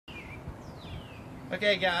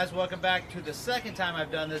Okay guys, welcome back to the second time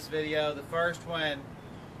I've done this video. The first one,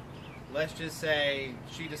 let's just say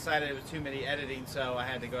she decided it was too many editing, so I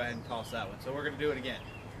had to go ahead and toss that one. So we're going to do it again.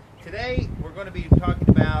 Today we're going to be talking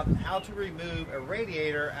about how to remove a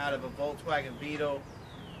radiator out of a Volkswagen Beetle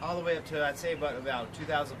all the way up to, I'd say about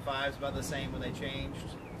 2005, it's about the same when they changed,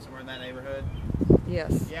 somewhere in that neighborhood.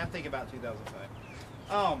 Yes. Yeah, I'm thinking about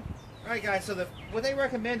 2005. Alright guys, so what they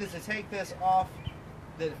recommend is to take this off,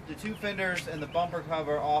 the two fenders and the bumper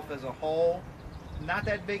cover off as a whole. Not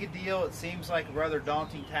that big a deal. It seems like a rather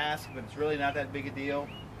daunting task, but it's really not that big a deal.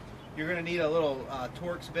 You're going to need a little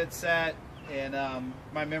Torx bit set, and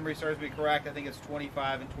my memory serves me correct. I think it's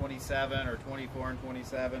 25 and 27 or 24 and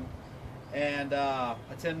 27, and a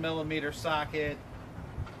 10mm socket.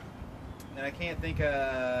 And I can't think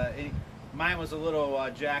any. Mine was a little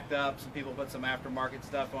jacked up. Some people put some aftermarket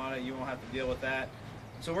stuff on it. You won't have to deal with that.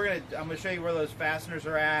 So I'm gonna show you where those fasteners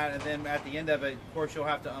are at, and then at the end of it, of course, you'll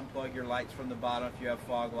have to unplug your lights from the bottom if you have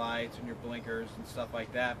fog lights and your blinkers and stuff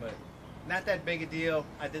like that. But not that big a deal.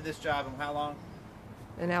 I did this job in how long?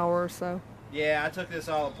 An hour or so. Yeah, I took this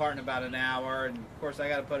all apart in about an hour, and of course I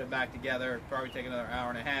got to put it back together. It'll probably take another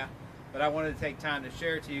hour and a half. But I wanted to take time to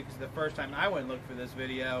share it to you because the first time I went and looked for this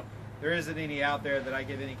video, there isn't any out there that I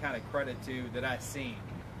give any kind of credit to that I've seen.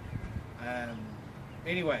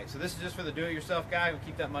 Anyway, so this is just for the do-it-yourself guy. We'll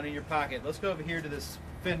keep that money in your pocket. Let's go over here to this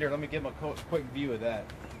fender. Let me give him a quick view of that.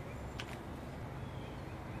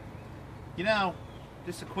 You know,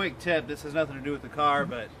 just a quick tip. This has nothing to do with the car,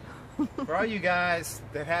 but for all you guys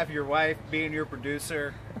that have your wife being your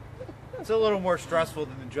producer, it's a little more stressful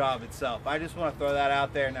than the job itself. I just want to throw that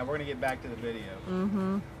out there. Now we're going to get back to the video.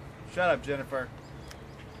 Mm-hmm. Shut up, Jennifer.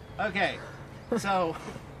 Okay, so...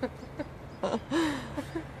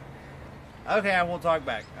 Okay, I won't talk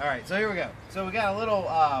back. All right, so here we go. So we got a little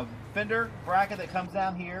fender bracket that comes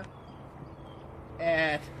down here,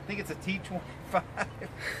 and I think it's a T25.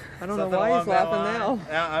 I don't know why he's laughing now.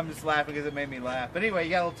 I'm just laughing because it made me laugh. But anyway, you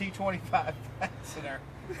got a little T25 fastener.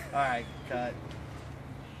 All right, cut.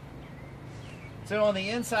 So on the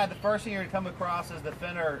inside, the first thing you're going to come across is the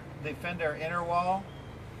fender inner wall.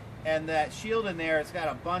 And that shield in there, it's got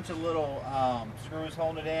a bunch of little screws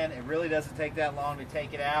holding it in. It really doesn't take that long to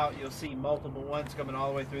take it out. You'll see multiple ones coming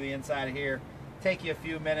all the way through the inside of here. Take you a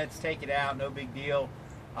few minutes, take it out, no big deal.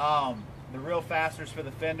 The real fasteners for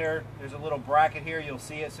the fender, there's a little bracket here. You'll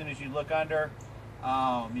see it as soon as you look under.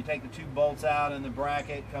 You take the two bolts out and the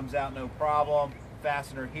bracket comes out no problem.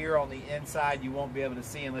 Fastener here on the inside you won't be able to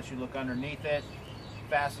see unless you look underneath it.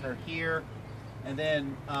 Fastener here, and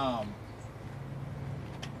then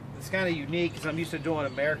it's kind of unique because I'm used to doing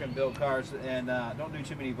American built cars and don't do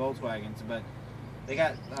too many Volkswagens, but they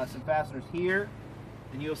got some fasteners here,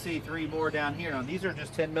 and you'll see 3 more down here. Now these are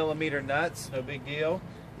just 10mm nuts, no big deal.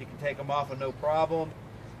 You can take them off with no problem.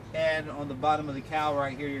 And on the bottom of the cowl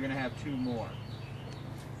right here, you're going to have 2 more.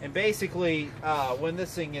 And basically, when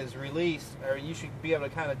this thing is released, or you should be able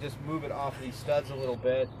to kind of just move it off these studs a little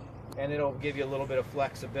bit, and it'll give you a little bit of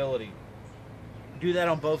flexibility. Do that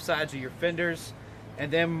on both sides of your fenders. And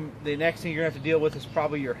then the next thing you're going to have to deal with is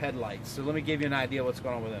probably your headlights. So let me give you an idea what's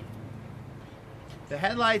going on with them. The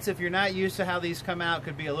headlights, if you're not used to how these come out,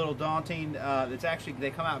 could be a little daunting. They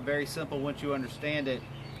come out very simple once you understand it.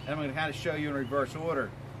 And I'm going to kind of show you in reverse order.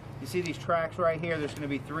 You see these tracks right here? There's going to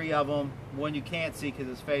be 3 of them. One you can't see because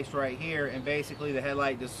it's faced right here. And basically the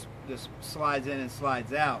headlight just slides in and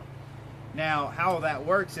slides out. Now, how that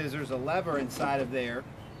works is there's a lever inside of there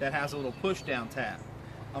that has a little push down tab.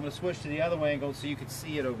 I'm going to switch to the other angle so you can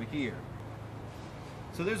see it over here.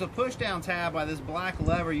 So there's a push down tab by this black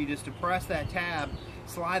lever. You just depress that tab,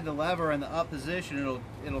 slide the lever in the up position,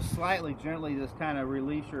 it'll slightly gently just kind of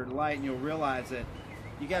release your light, and you'll realize that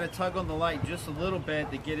you got to tug on the light just a little bit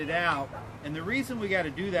to get it out. And the reason we got to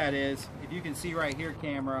do that is, if you can see right here,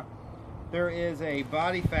 camera, there is a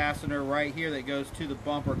body fastener right here that goes to the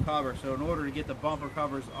bumper cover. So in order to get the bumper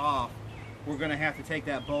covers off, we're going to have to take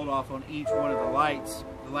that bolt off on each one of the lights.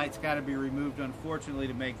 The light's got to be removed, unfortunately,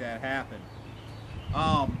 to make that happen.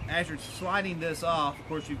 As you're sliding this off, of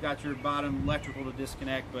course, you've got your bottom electrical to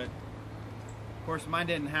disconnect, but of course mine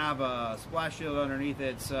didn't have a splash shield underneath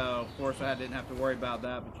it, so of course I didn't have to worry about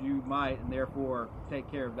that, but you might, and therefore take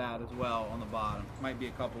care of that as well on the bottom. Might be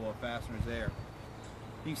a couple of fasteners there.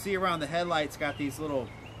 You can see around the headlights got these little...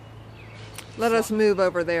 Let us move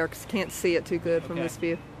over there because can't see it too good from this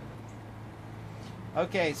view.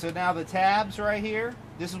 Okay, so now the tabs right here,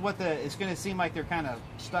 this is what it's going to seem like they're kind of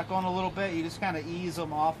stuck on a little bit. You just kind of ease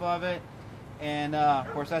them off of it. And of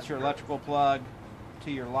course that's your electrical plug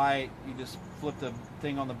to your light. You just flip the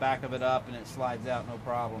thing on the back of it up and it slides out, no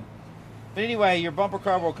problem. But anyway, your bumper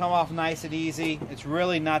cover will come off nice and easy. It's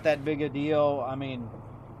really not that big a deal. I mean,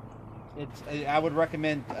 I would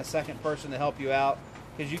recommend a second person to help you out,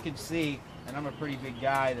 because you can see, and I'm a pretty big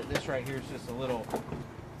guy, that this right here is just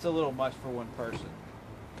it's a little much for one person.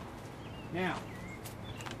 Now,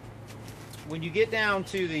 when you get down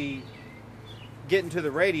to getting to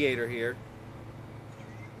the radiator here,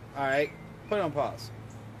 all right, put it on pause.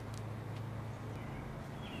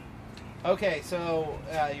 Okay, so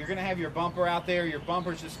you're going to have your bumper out there. Your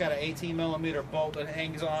bumper's just got an 18mm bolt that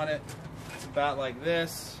hangs on it. It's about like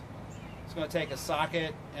this. It's going to take a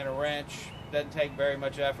socket and a wrench. Doesn't take very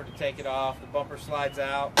much effort to take it off. The bumper slides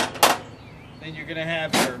out. Then you're going to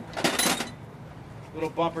have your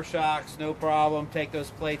little bumper shocks, no problem. Take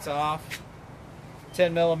those plates off.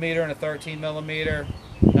 10mm and a 13mm.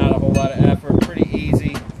 Not a whole lot of effort. Pretty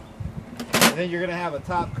easy. And then you're going to have a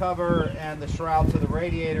top cover and the shroud to the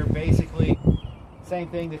radiator. Basically, same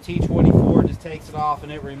thing. The T24 just takes it off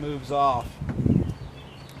and it removes off.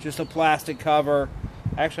 Just a plastic cover.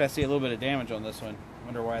 Actually, I see a little bit of damage on this one.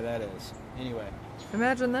 Wonder why that is. Anyway.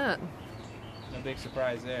 Imagine that. No big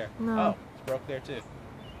surprise there. No. Oh, it's broke there too.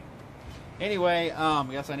 Anyway, I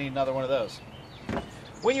guess I need another one of those.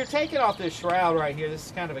 When you're taking off this shroud right here, this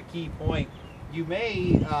is kind of a key point. You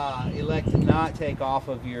may elect to not take off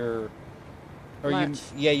of your...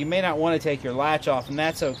 you may not want to take your latch off, and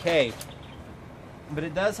that's okay. But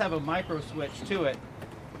it does have a micro switch to it.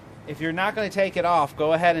 If you're not going to take it off,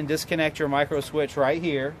 go ahead and disconnect your micro switch right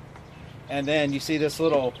here. And then you see this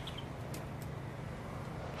little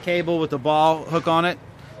cable with the ball hook on it.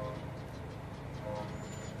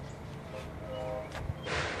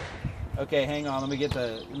 Okay, hang on. Let me get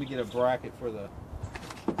a bracket for the...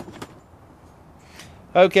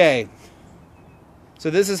 Okay.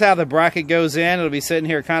 So this is how the bracket goes in. It'll be sitting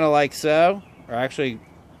here kind of like so. Or actually,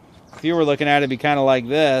 if you were looking at it, it'd be kind of like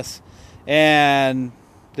this. And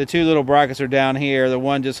the two little brackets are down here. The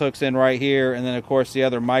one just hooks in right here. And then, of course, the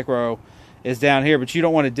other micro is down here. But you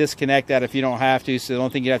don't want to disconnect that if you don't have to. So the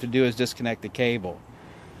only thing you have to do is disconnect the cable.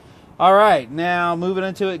 All right. Now, moving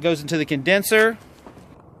into it, goes into the condenser.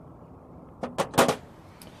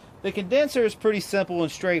 The condenser is pretty simple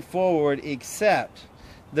and straightforward, except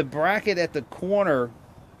the bracket at the corner.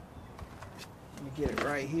 Let me get it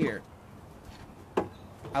right here.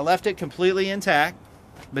 I left it completely intact,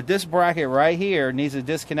 but this bracket right here needs to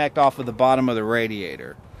disconnect off of the bottom of the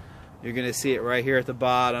radiator. You're going to see it right here at the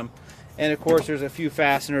bottom. And of course, there's a few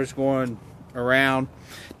fasteners going around.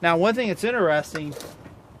 Now, one thing that's interesting,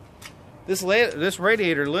 this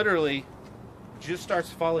radiator literally just starts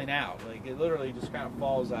falling out. Like, it literally just kind of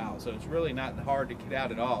falls out. So it's really not hard to get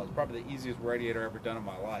out at all. It's probably the easiest radiator I've ever done in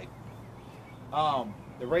my life.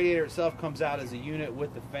 The radiator itself comes out as a unit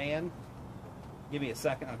with the fan. Give me a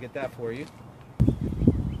second, I'll get that for you.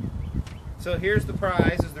 So here's the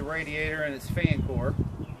prize, is the radiator and its fan core.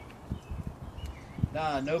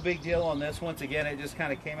 No big deal on this. Once again, it just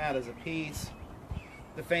kind of came out as a piece.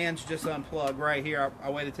 The fan's just unplugged right here. I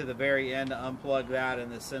waited to the very end to unplug that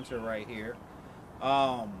and the sensor right here.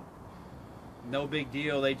 No big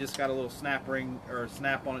deal. They just got a little snap ring or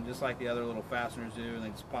snap on it just like the other little fasteners do, and they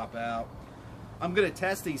just pop out. I'm going to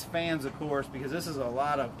test these fans, of course, because this is a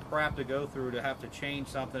lot of crap to go through to have to change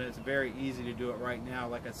something. It's very easy to do it right now.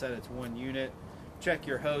 Like I said, it's one unit. Check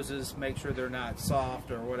your hoses, make sure they're not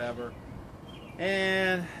soft or whatever.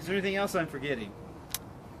 And is there anything else I'm forgetting?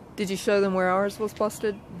 Did you show them where ours was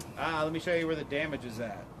busted? Let me show you where the damage is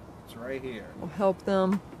at. It's right here. We'll help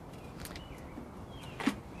them.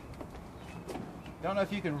 Don't know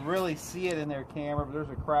if you can really see it in their camera, but there's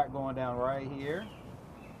a crack going down right here.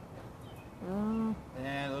 And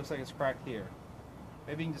it looks like it's cracked here.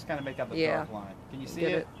 Maybe you can just kind of make out the dark line. Can you see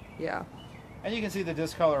it? Yeah. And you can see the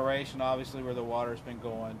discoloration, obviously, where the water's been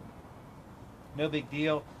going. No big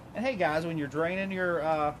deal. And hey, guys, when you're draining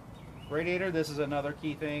your radiator, this is another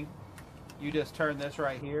key thing. You just turn this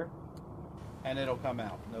right here, and it'll come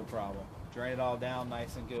out. No problem. Drain it all down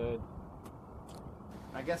nice and good.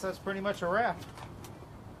 I guess that's pretty much a wrap.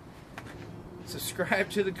 Subscribe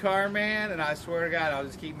to the Car Man, and I swear to God, I'll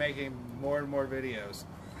just keep making more and more videos.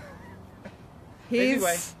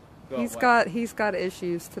 Anyway, he's got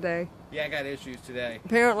issues today. Yeah, I got issues today.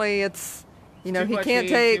 Apparently, it's he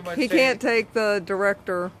can't take the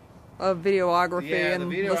director of videography and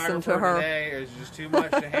listen to her. Today is just too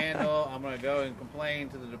much to handle. I'm gonna go and complain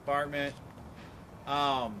to the department. But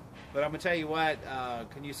I'm gonna tell you what.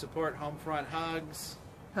 Can you support Homefront Hugs?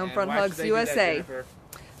 Homefront Hugs USA.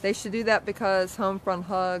 They should do that because Homefront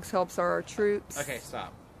Hugs helps our troops. Okay,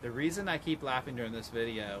 stop. The reason I keep laughing during this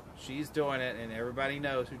video, she's doing it, and everybody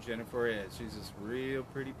knows who Jennifer is. She's this real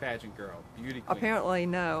pretty pageant girl, beauty queen. Apparently,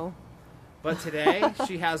 no. But today,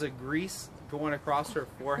 she has a grease going across her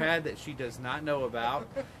forehead that she does not know about,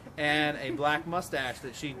 and a black mustache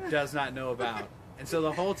that she does not know about. And so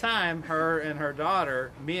the whole time,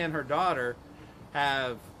 me and her daughter,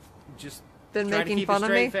 have just been tried to making keep fun a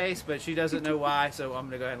of me. straight face, but she doesn't know why, so I'm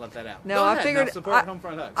going to go ahead and let that out. No, Go I ahead, figured now support home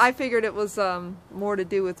front hugs. I figured it was more to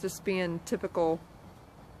do with just being typical,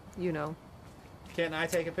 you know. Can I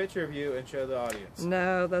take a picture of you and show the audience?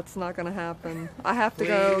 No, that's not going to happen. I have to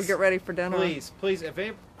go get ready for dinner. Please, if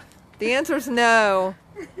any... The answer's no.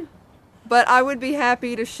 But I would be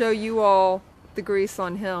happy to show you all the grease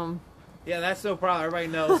on him. Yeah, that's no problem. Everybody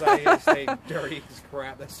knows I stay dirty as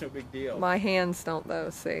crap. That's no big deal. My hands don't, though,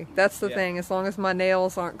 see. That's the thing. As long as my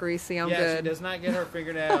nails aren't greasy, I'm good. Yeah, she does not get her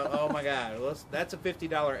fingernail. Oh, my God. That's a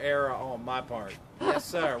 $50 error on my part. Yes,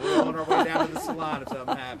 sir. We're on our way down to the salon if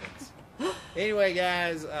something happens. Anyway,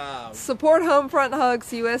 guys. Support Homefront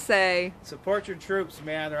Hugs USA. Support your troops,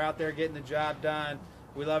 man. They're out there getting the job done.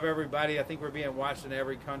 We love everybody. I think we're being watched in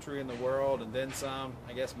every country in the world, and then some.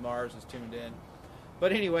 I guess Mars is tuned in.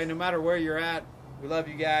 But anyway, no matter where you're at, we love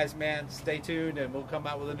you guys, man. Stay tuned, and we'll come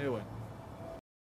out with a new one.